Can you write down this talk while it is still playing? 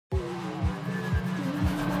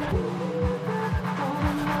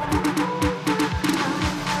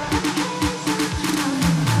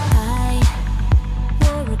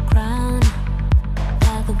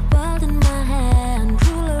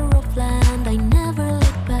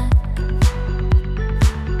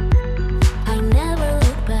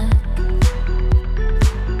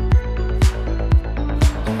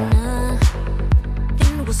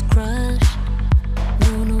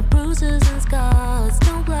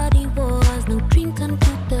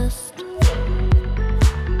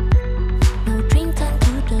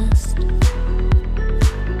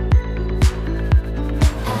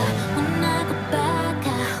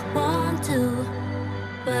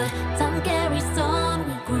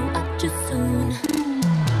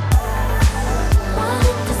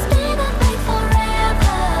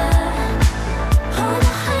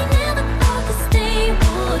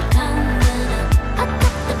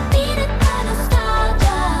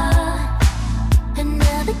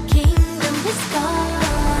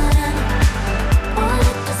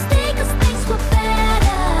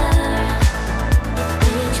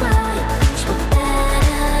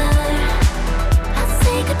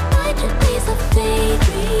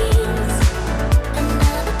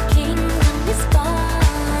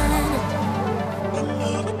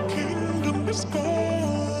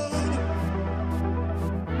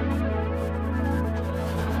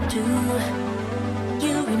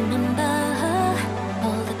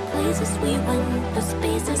we went, the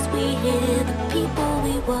spaces we hid, the people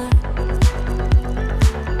we were.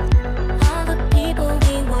 All the people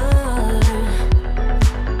we were.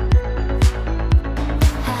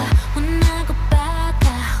 When I go back, I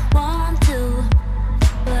want to,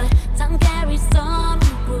 but time carries on. We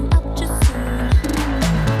grew up too soon.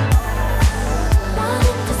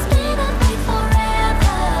 Wanted to stay that way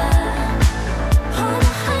forever. Oh,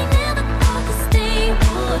 I never thought this day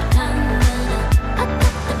would come. I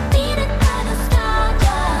got defeated by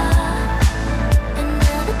nostalgia, and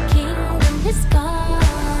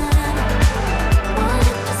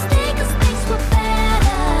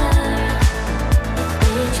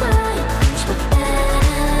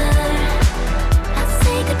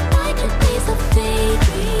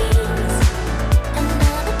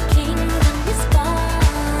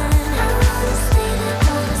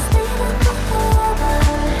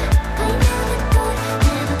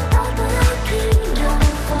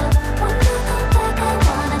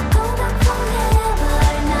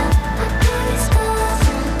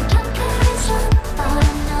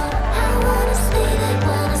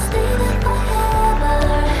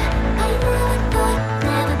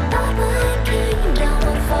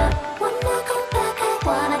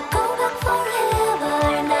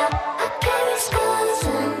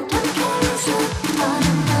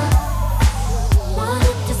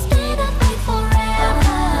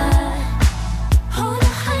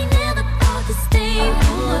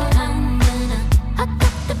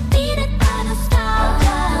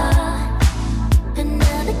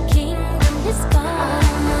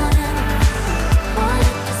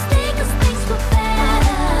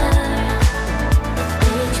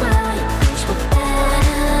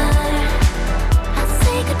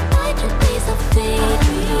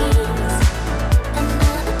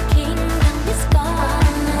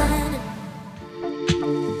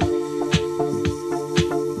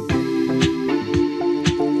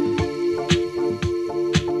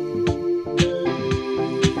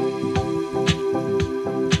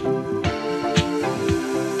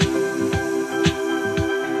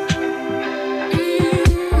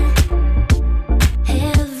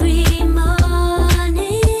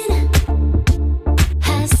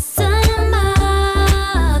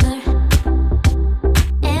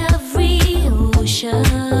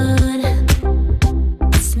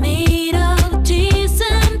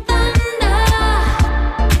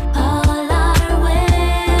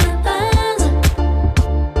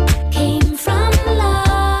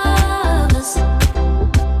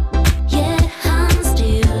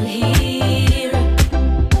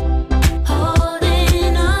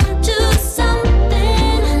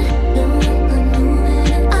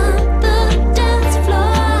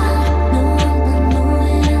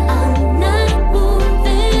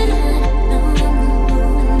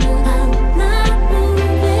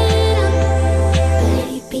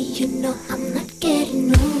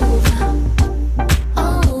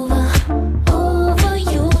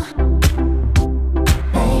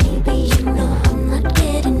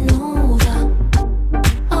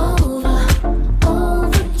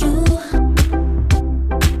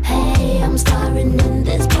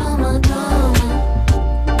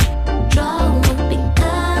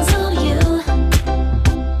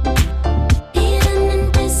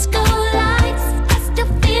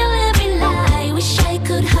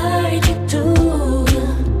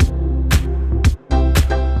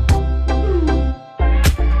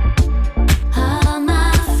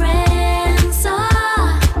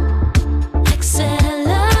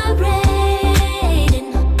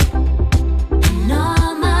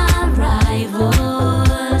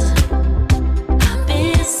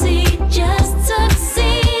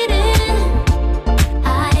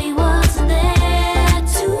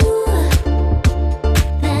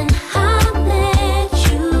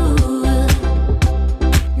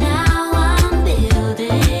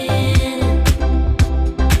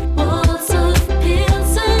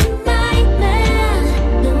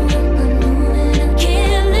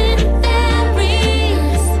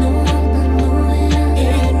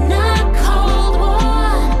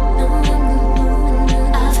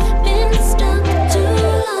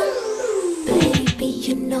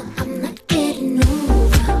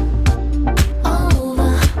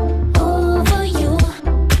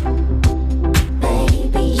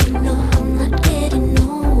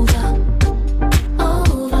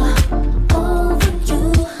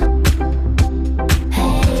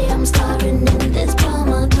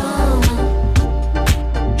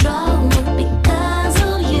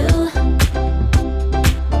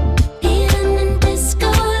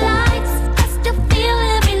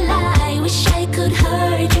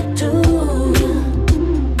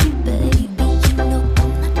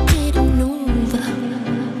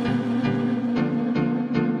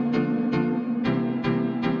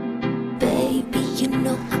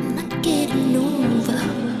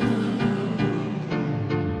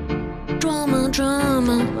drama,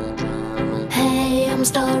 drama. Hey, I'm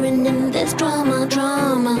starring in this drama,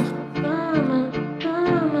 drama.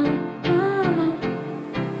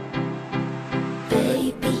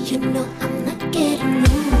 Baby, you know I'm not getting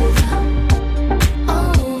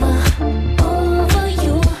over, over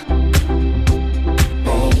you.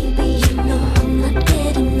 Baby, you know I'm not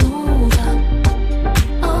getting over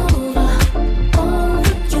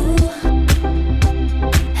you.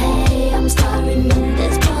 Hey, I'm starring in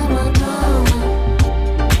this drama, drama,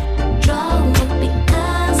 drama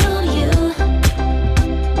because of you.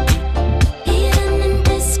 Even in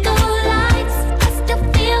disco lights, I still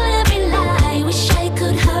feel every lie. Wish I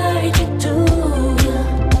could hurt you too.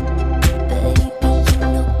 Baby, you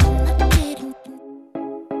know I'm not getting.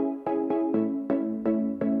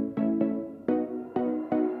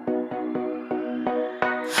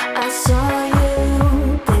 I saw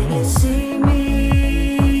you, did you see me?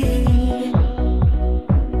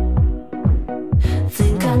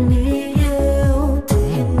 Think I need you, do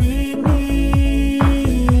you need me?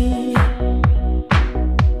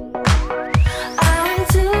 I'm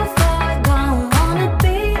too far gone, wanna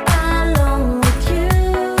be alone with you.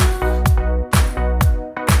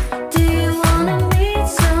 Do you wanna meet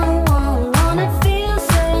someone, wanna feel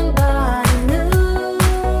somebody new?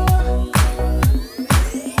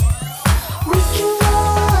 We can go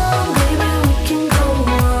on, baby, we can go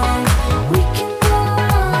on. We can go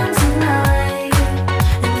on tonight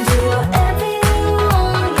and do whatever you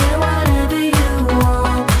want, yeah, whatever you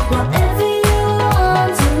want, whatever you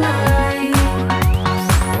want tonight.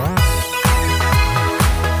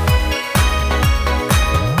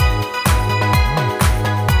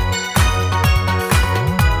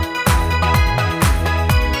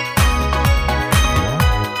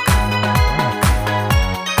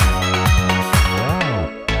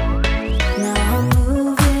 Now I'm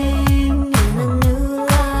moving in a new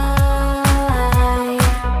light.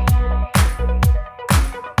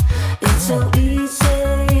 It's so easy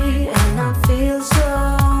and I feel so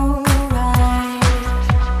right.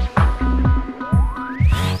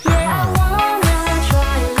 Yeah, I wanna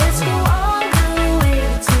try, let's go all the way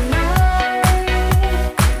tonight.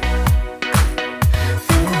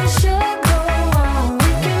 Think we should go on,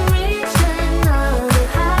 we can reach another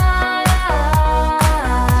high.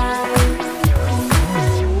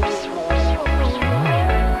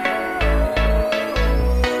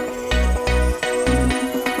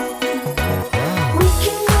 We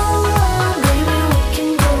can go on, baby, we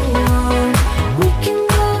can go on. We can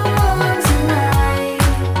go on tonight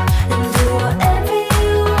and do whatever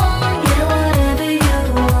you want, yeah, whatever you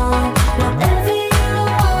want, whatever you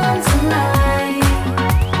want tonight.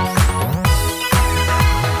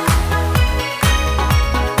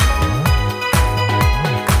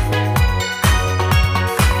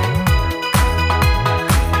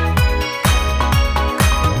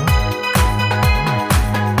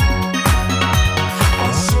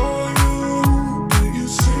 I saw you, did you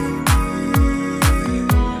see me?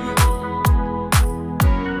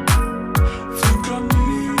 Think I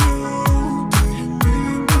need you, do you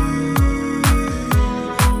need me?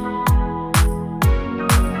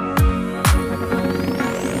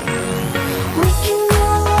 We can go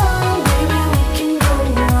on, baby, we can go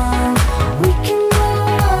on. We can go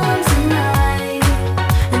on tonight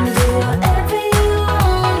and do whatever you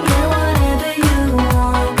want, yeah, whatever you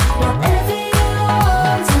want, whatever you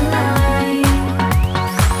want tonight.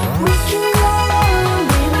 We can go on,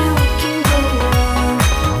 baby, we can go on.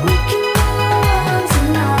 We can go on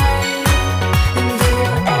tonight and do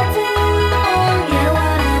whatever you want, yeah,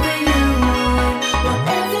 whatever you want,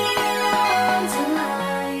 whatever you want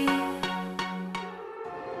tonight.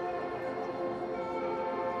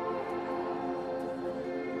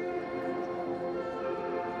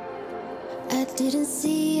 I didn't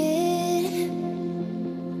see it,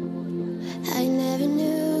 I never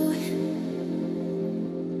knew.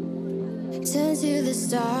 Turn to the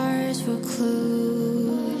stars for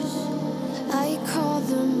clues. I called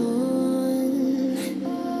the moon,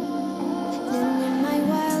 and in my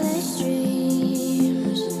wildest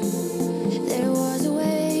dreams there was a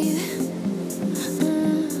wave,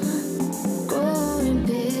 growing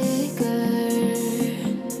bigger.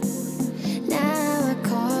 Now I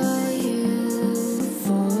call you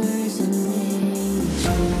for some names.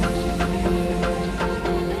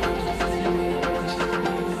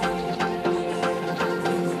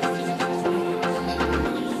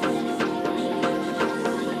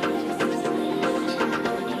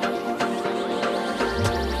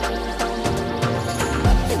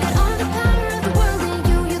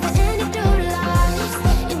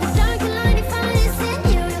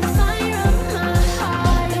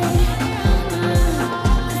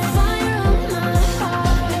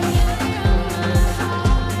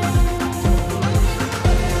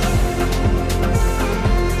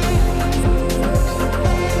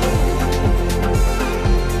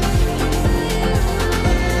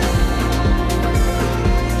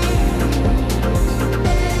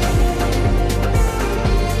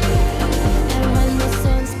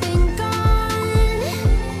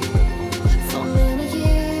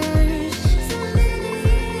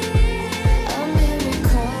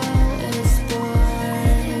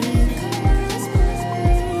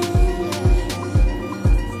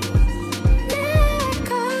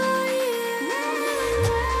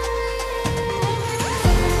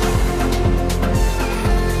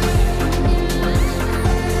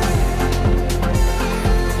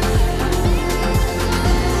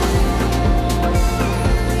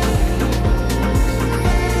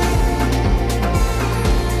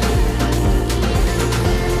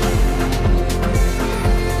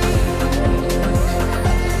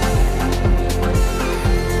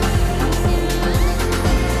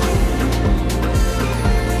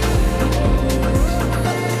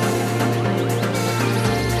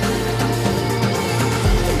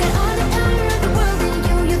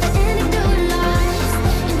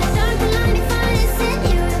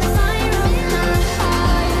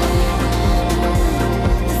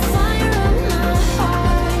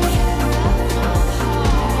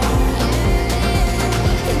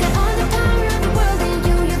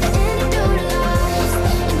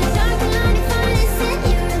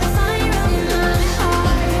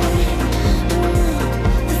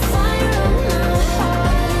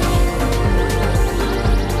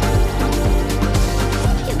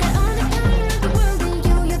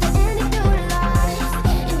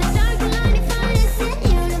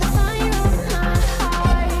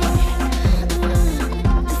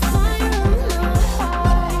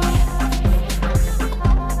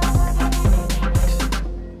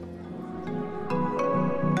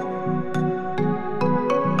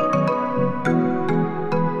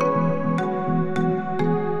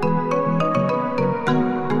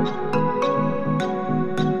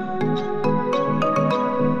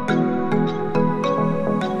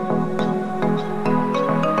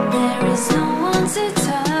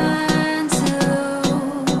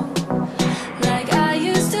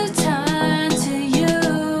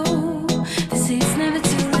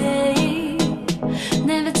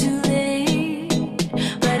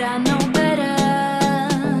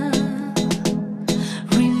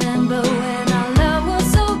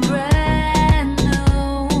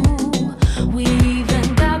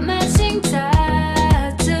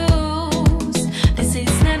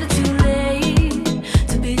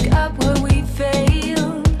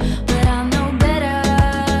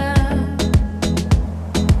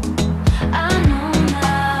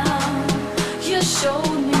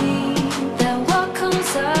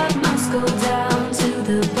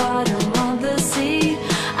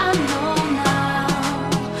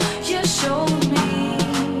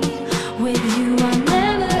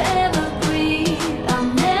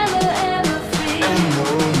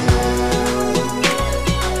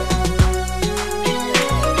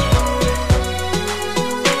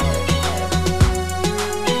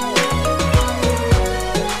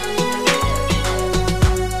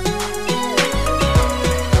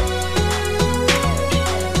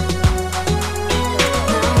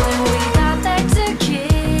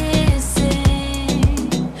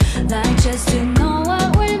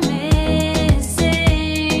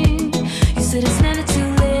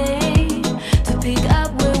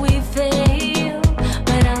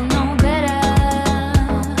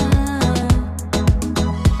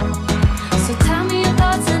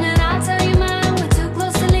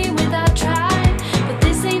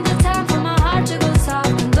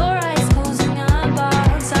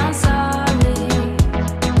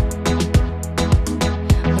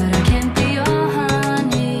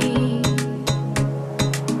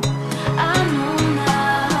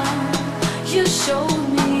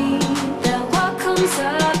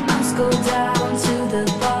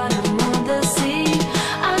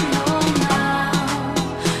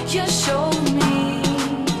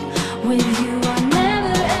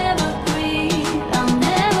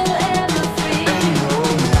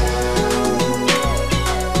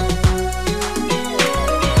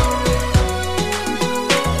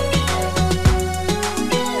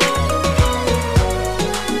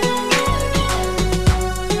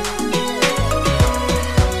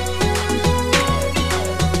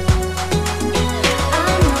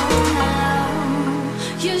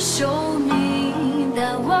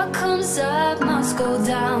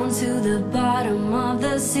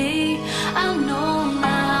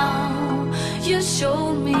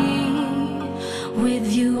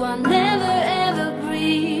 you, I'll never ever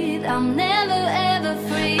breathe. I'm never ever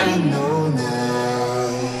free. I know now.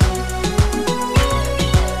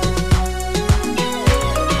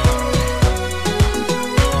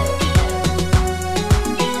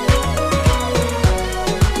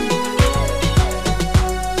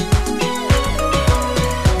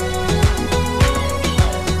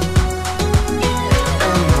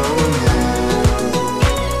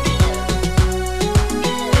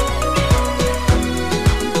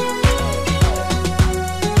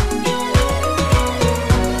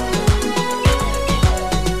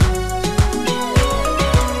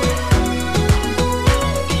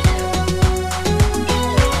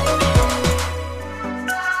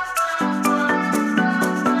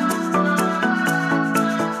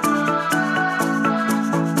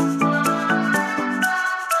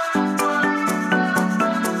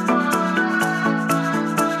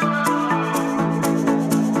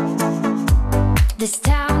 This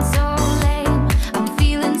town's so lame, I'm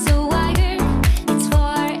feeling so wired. It's 4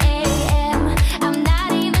 a.m., I'm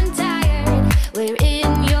not even tired. We're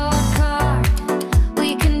in your car,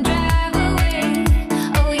 we can drive away.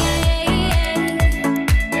 Oh yeah,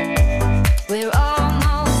 we're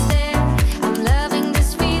almost there. I'm loving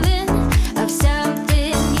this feeling of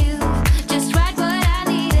something new, just right what I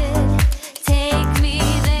needed. Take me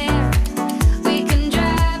there, we can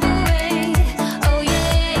drive away. Oh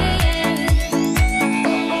yeah.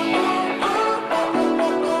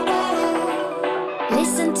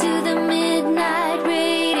 Listen to the midnight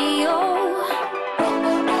radio.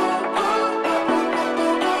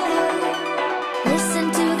 Listen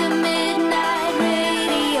to the midnight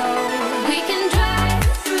radio. We can drive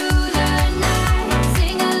through the night,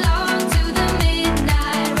 sing along to the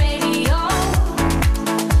midnight radio.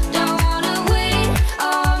 Don't wanna wait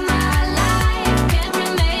all my life, can't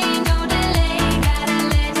remain, no delay, gotta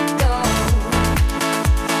let go.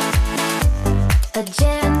 A